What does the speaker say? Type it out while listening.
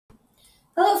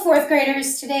Hello, fourth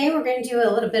graders. Today we're going to do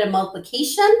a little bit of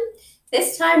multiplication,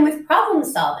 this time with problem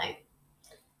solving.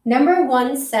 Number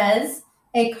 1 says,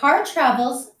 a car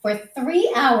travels for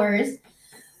 3 hours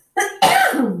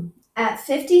at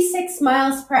 56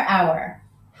 miles per hour.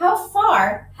 How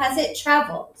far has it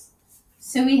traveled?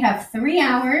 So we have 3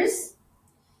 hours,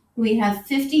 we have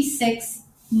 56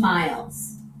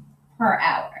 miles per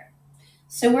hour.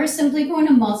 So we're simply going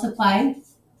to multiply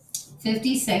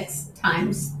 56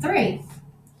 times 3.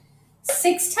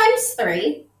 6 times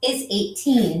 3 is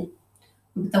 18.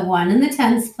 The 1 in the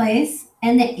tens place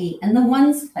and the 8 in the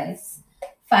ones place.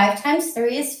 5 times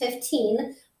 3 is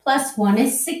 15, plus 1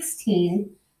 is 16.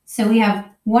 So we have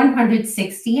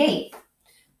 168.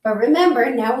 But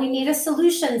remember, now we need a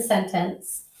solution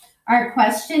sentence. Our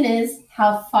question is,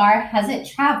 how far has it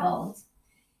traveled?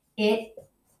 It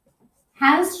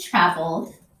has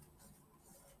traveled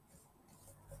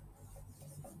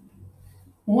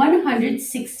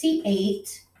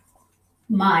 168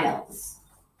 miles.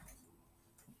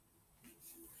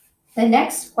 The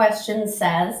next question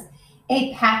says,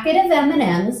 a packet of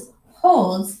M&Ms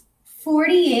holds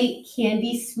 48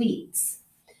 candy sweets.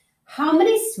 How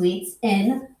many sweets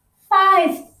in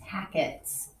 5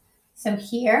 packets? So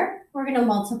here we're going to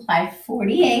multiply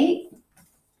 48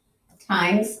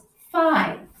 times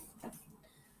 5.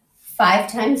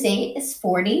 5 times 8 is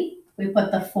 40. We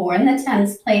put the 4 in the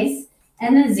tens place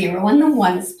and the 0 in the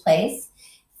ones place.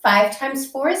 5 times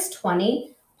 4 is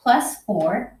 20, plus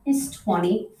 4 is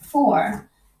 24.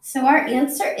 So our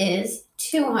answer is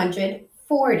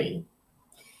 240.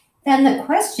 Then the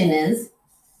question is,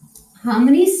 how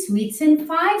many sweets in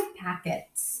 5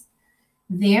 packets?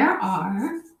 There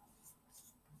are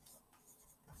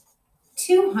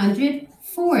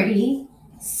 240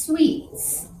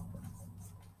 sweets.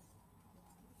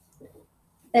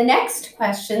 The next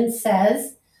question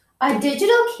says, a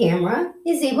digital camera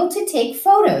is able to take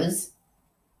photos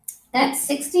at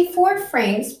 64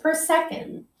 frames per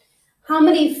second. How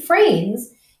many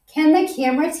frames can the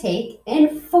camera take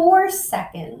in 4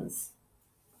 seconds?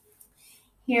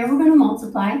 Here we're going to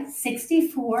multiply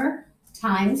 64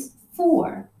 times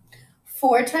 4.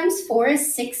 4 times 4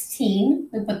 is 16.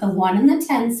 We put the 1 in the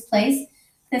tens place,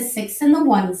 the 6 in the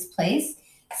ones place.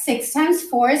 6 times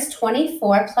 4 is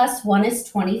 24, plus 1 is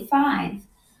 25.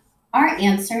 Our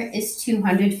answer is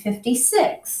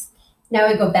 256. Now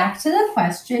we go back to the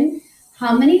question,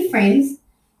 how many frames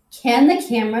can the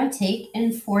camera take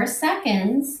in 4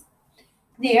 seconds?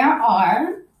 There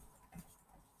are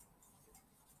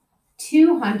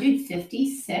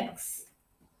 256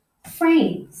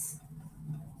 frames.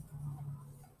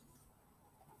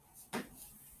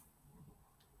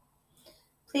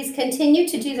 Please continue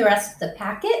to do the rest of the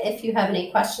packet. If you have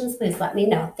any questions, please let me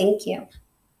know. Thank you.